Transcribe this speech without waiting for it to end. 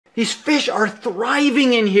These fish are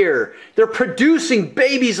thriving in here. They're producing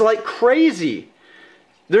babies like crazy.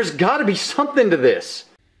 There's got to be something to this.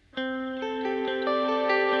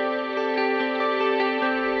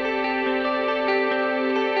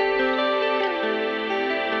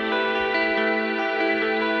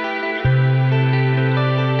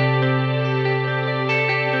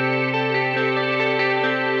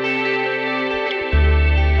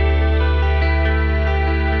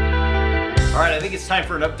 Alright, I think it's time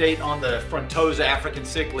for an update on the frontosa African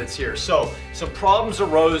cichlids here. So, some problems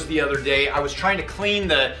arose the other day. I was trying to clean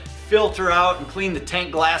the filter out and clean the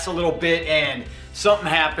tank glass a little bit, and something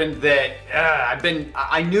happened that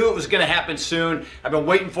I knew it was going to happen soon. I've been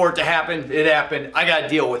waiting for it to happen. It happened. I got to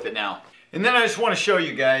deal with it now. And then I just want to show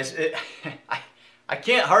you guys, I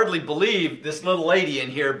can't hardly believe this little lady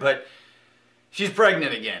in here, but she's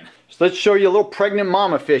pregnant again. So let's show you a little pregnant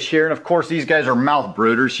mama fish here. And of course, these guys are mouth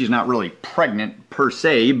brooders. She's not really pregnant per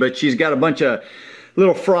se, but she's got a bunch of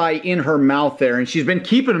little fry in her mouth there. And she's been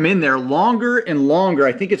keeping them in there longer and longer.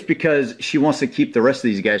 I think it's because she wants to keep the rest of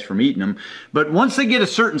these guys from eating them. But once they get a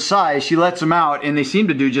certain size, she lets them out and they seem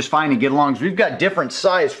to do just fine and get along. So we've got different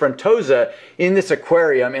size frontosa in this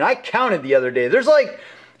aquarium. And I counted the other day. There's like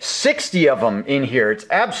 60 of them in here. It's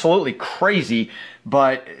absolutely crazy,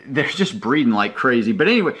 but they're just breeding like crazy. But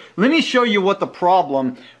anyway, let me show you what the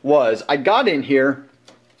problem was. I got in here,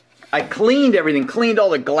 I cleaned everything, cleaned all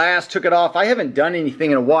the glass, took it off. I haven't done anything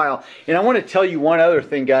in a while. And I want to tell you one other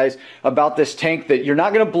thing, guys, about this tank that you're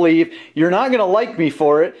not going to believe. You're not going to like me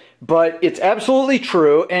for it, but it's absolutely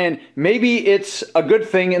true. And maybe it's a good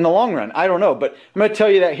thing in the long run. I don't know, but I'm going to tell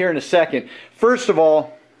you that here in a second. First of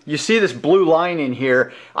all, you see this blue line in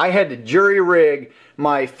here. I had to jury rig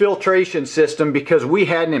my filtration system because we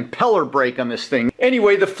had an impeller break on this thing.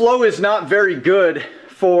 Anyway, the flow is not very good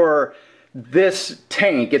for this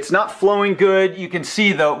tank. It's not flowing good. You can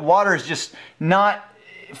see the water is just not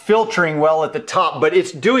filtering well at the top, but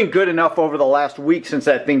it's doing good enough over the last week since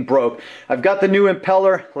that thing broke. I've got the new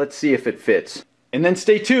impeller. Let's see if it fits. And then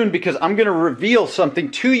stay tuned because I'm going to reveal something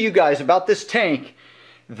to you guys about this tank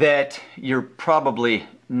that you're probably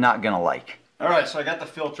not going to like. Alright, so I got the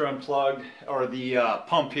filter unplugged, or the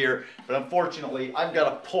pump here, but unfortunately I've got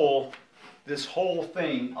to pull this whole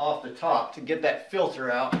thing off the top to get that filter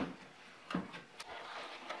out.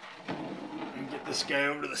 And get this guy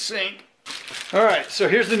over to the sink. Alright, so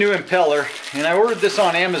here's the new impeller, and I ordered this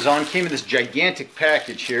on Amazon. Came in this gigantic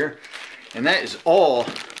package here, and that is all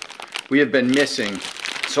we have been missing.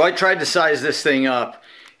 So I tried to size this thing up,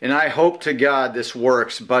 and I hope to God this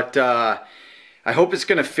works, but I hope it's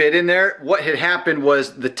going to fit in there. What had happened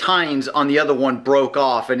was the tines on the other one broke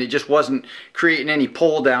off and it just wasn't creating any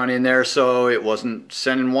pull down in there, so it wasn't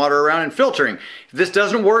sending water around and filtering. If this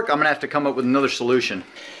doesn't work, I'm going to have to come up with another solution.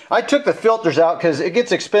 I took the filters out because it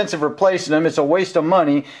gets expensive replacing them. It's a waste of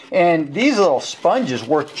money, and these little sponges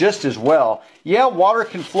work just as well. Yeah, water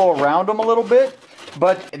can flow around them a little bit,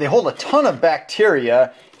 but they hold a ton of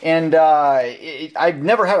bacteria. And I've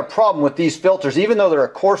never had a problem with these filters, even though they're a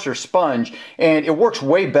coarser sponge, and it works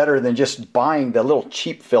way better than just buying the little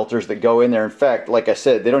cheap filters that go in there. In fact, like I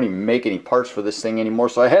said, they don't even make any parts for this thing anymore,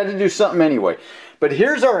 so I had to do something anyway. But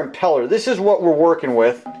here's our impeller. This is what we're working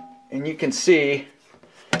with, and you can see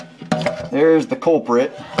there's the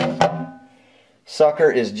culprit. Sucker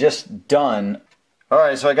is just done.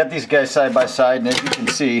 Alright, so I got these guys side by side, and as you can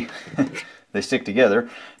see, they stick together.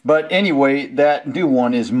 But anyway, that new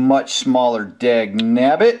one is much smaller, dag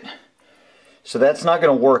nabbit. So that's not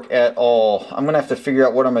going to work at all. I'm going to have to figure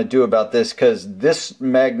out what I'm going to do about this, because this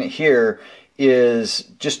magnet here is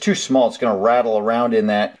just too small. It's going to rattle around in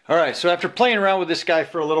that. Alright, so after playing around with this guy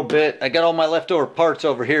for a little bit, I got all my leftover parts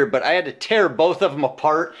over here, but I had to tear both of them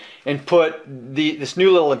apart and put this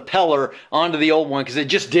new little impeller onto the old one because it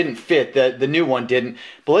just didn't fit. The new one didn't.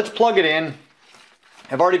 But let's plug it in.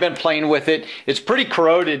 I've already been playing with it. It's pretty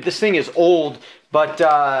corroded. This thing is old, but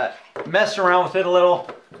messing around with it a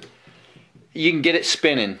little, you can get it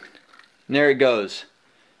spinning. And there it goes.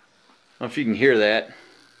 I don't know if you can hear that.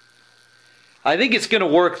 I think it's going to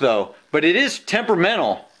work though, but it is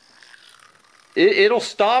temperamental. It'll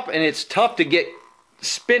stop, and it's tough to get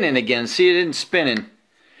spinning again. See, it isn't spinning.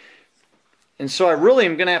 And so I really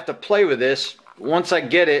am going to have to play with this once I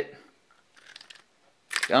get it.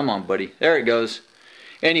 Come on, buddy. There it goes.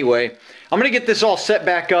 Anyway, I'm going to get this all set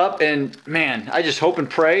back up, and man, I just hope and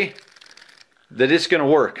pray that it's going to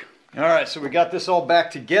work. Alright, so we got this all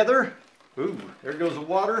back together. Ooh, there goes the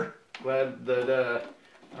water. Glad that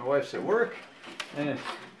my wife's at work. And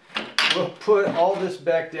we'll put all this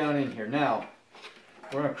back down in here. Now,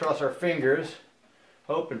 we're going to cross our fingers,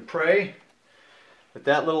 hope and pray But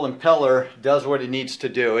that little impeller does what it needs to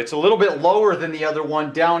do. It's a little bit lower than the other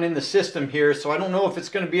one down in the system here, so I don't know if it's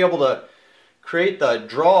going to be able to create the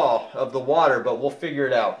draw of the water, but we'll figure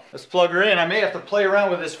it out. Let's plug her in. I may have to play around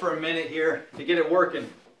with this for a minute here to get it working.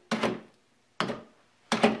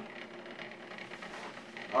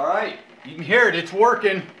 All right, you can hear it. It's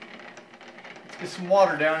working. Let's get some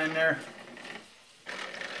water down in there.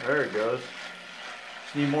 There it goes.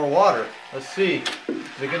 Just need more water. Let's see.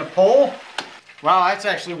 Is it going to pull? Wow, that's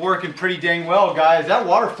actually working pretty dang well, guys. That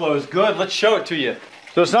water flow is good. Let's show it to you.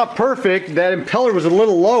 So it's not perfect. That impeller was a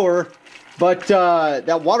little lower, but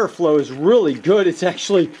that water flow is really good. It's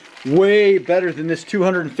actually way better than this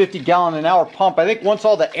 250 gallon an hour pump. I think once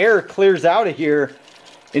all the air clears out of here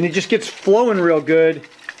and it just gets flowing real good,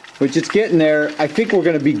 which it's getting there, I think we're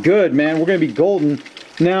going to be good, man. We're going to be golden.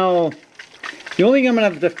 Now, the only thing I'm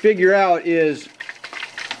going to have to figure out is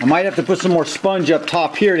I might have to put some more sponge up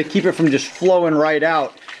top here to keep it from just flowing right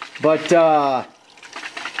out. But that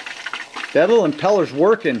little impeller's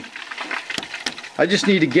working. I just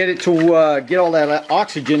need to get it to get all that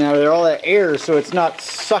oxygen out of there, all that air, so it's not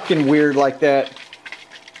sucking weird like that.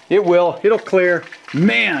 It will. It'll clear.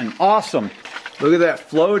 Man, awesome. Look at that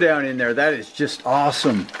flow down in there. That is just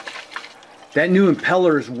awesome. That new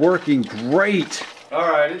impeller is working great. All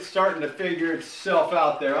right, it's starting to figure itself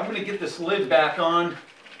out there. I'm going to get this lid back on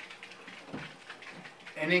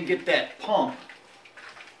and then get that pump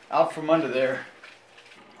out from under there.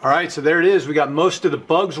 All right, so there it is. We got most of the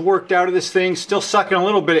bugs worked out of this thing. Still sucking a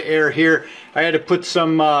little bit of air here. I had to put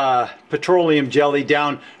some petroleum jelly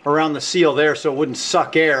down around the seal there so it wouldn't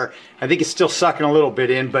suck air. I think it's still sucking a little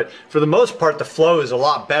bit in, but for the most part, the flow is a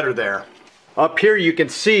lot better there. Up here, you can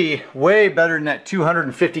see way better than that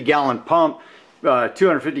 250 gallon pump.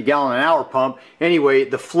 250 gallon an hour pump. Anyway,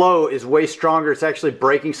 the flow is way stronger. It's actually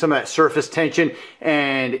breaking some of that surface tension,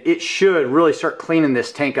 and it should really start cleaning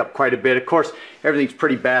this tank up quite a bit. Of course, everything's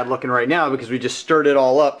pretty bad looking right now because we just stirred it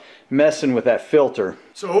all up messing with that filter.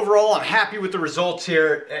 So overall, I'm happy with the results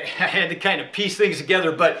here. I had to kind of piece things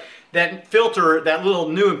together, but that filter, that little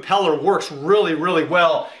new impeller works really, really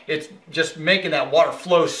well. It's just making that water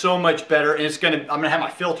flow so much better, and I'm gonna have my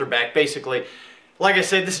filter back basically. Like I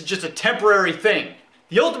said, this is just a temporary thing.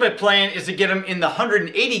 The ultimate plan is to get them in the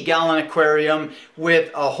 180 gallon aquarium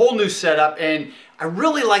with a whole new setup, and I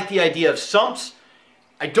really like the idea of sumps.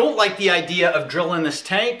 I don't like the idea of drilling this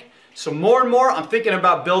tank, so more and more I'm thinking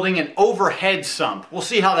about building an overhead sump. We'll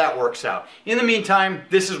see how that works out. In the meantime,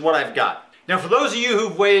 this is what I've got. Now for those of you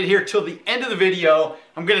who've waited here till the end of the video,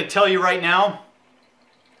 I'm going to tell you right now,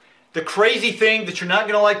 the crazy thing that you're not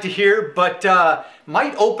going to like to hear, but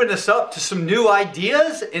might open us up to some new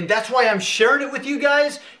ideas, and that's why I'm sharing it with you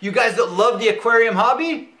guys that love the aquarium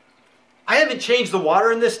hobby. I haven't changed the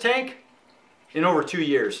water in this tank in over 2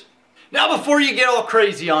 years. Now before you get all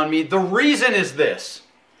crazy on me, the reason is this.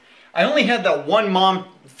 I only had that one mom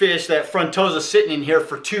fish, that frontosa, sitting in here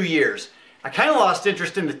for 2 years. I kind of lost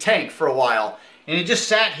interest in the tank for a while, and it just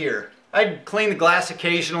sat here. I'd clean the glass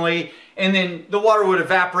occasionally, and then the water would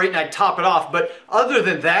evaporate and I'd top it off. But other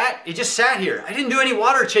than that, it just sat here. I didn't do any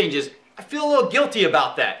water changes. I feel a little guilty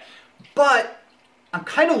about that. But I'm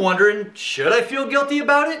kind of wondering, should I feel guilty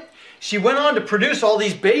about it? She went on to produce all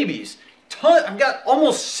these babies. I've got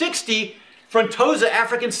almost 60 frontosa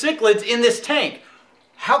African cichlids in this tank.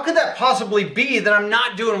 How could that possibly be that I'm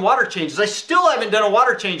not doing water changes? I still haven't done a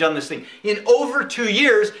water change on this thing in over 2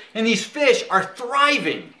 years, and these fish are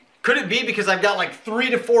thriving. Could it be because I've got like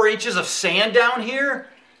 3 to 4 inches of sand down here?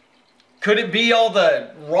 Could it be all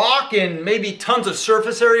the rock and maybe tons of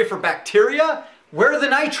surface area for bacteria? Where are the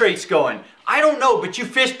nitrates going? I don't know, but you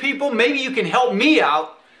fish people, maybe you can help me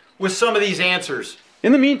out with some of these answers.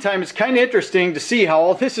 In the meantime, it's kind of interesting to see how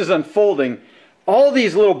all this is unfolding. All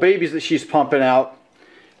these little babies that she's pumping out.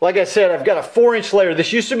 Like I said, I've got a 4-inch layer.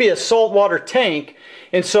 This used to be a saltwater tank,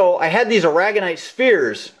 and so I had these aragonite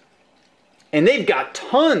spheres. And they've got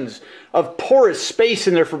tons of porous space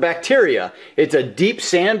in there for bacteria. It's a deep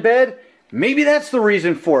sand bed. Maybe that's the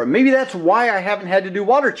reason for it. Maybe that's why I haven't had to do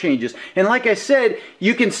water changes. And like I said,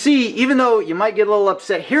 you can see, even though you might get a little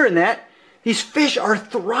upset hearing that, these fish are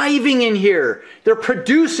thriving in here. They're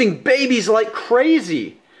producing babies like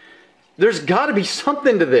crazy. There's got to be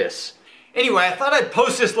something to this. Anyway, I thought I'd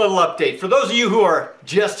post this little update for those of you who are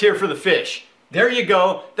just here for the fish. There you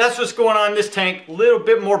go. That's what's going on in this tank. A little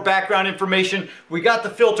bit more background information. We got the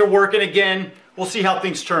filter working again. We'll see how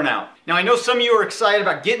things turn out. Now I know some of you are excited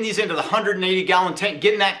about getting these into the 180 gallon tank,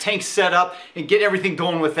 getting that tank set up and get everything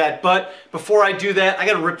going with that. But before I do that, I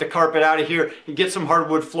got to rip the carpet out of here and get some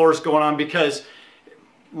hardwood floors going on because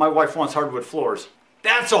my wife wants hardwood floors.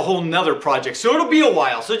 That's a whole nother project. So it'll be a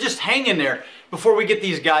while. So just hang in there. before we get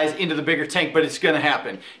these guys into the bigger tank, but it's gonna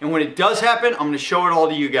happen. And when it does happen, I'm gonna show it all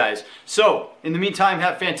to you guys. So, in the meantime,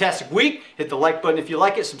 have a fantastic week. Hit the like button if you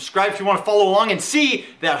like it, subscribe if you wanna follow along and see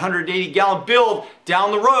that 180 gallon build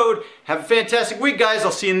down the road. Have a fantastic week, guys.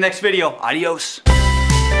 I'll see you in the next video. Adios.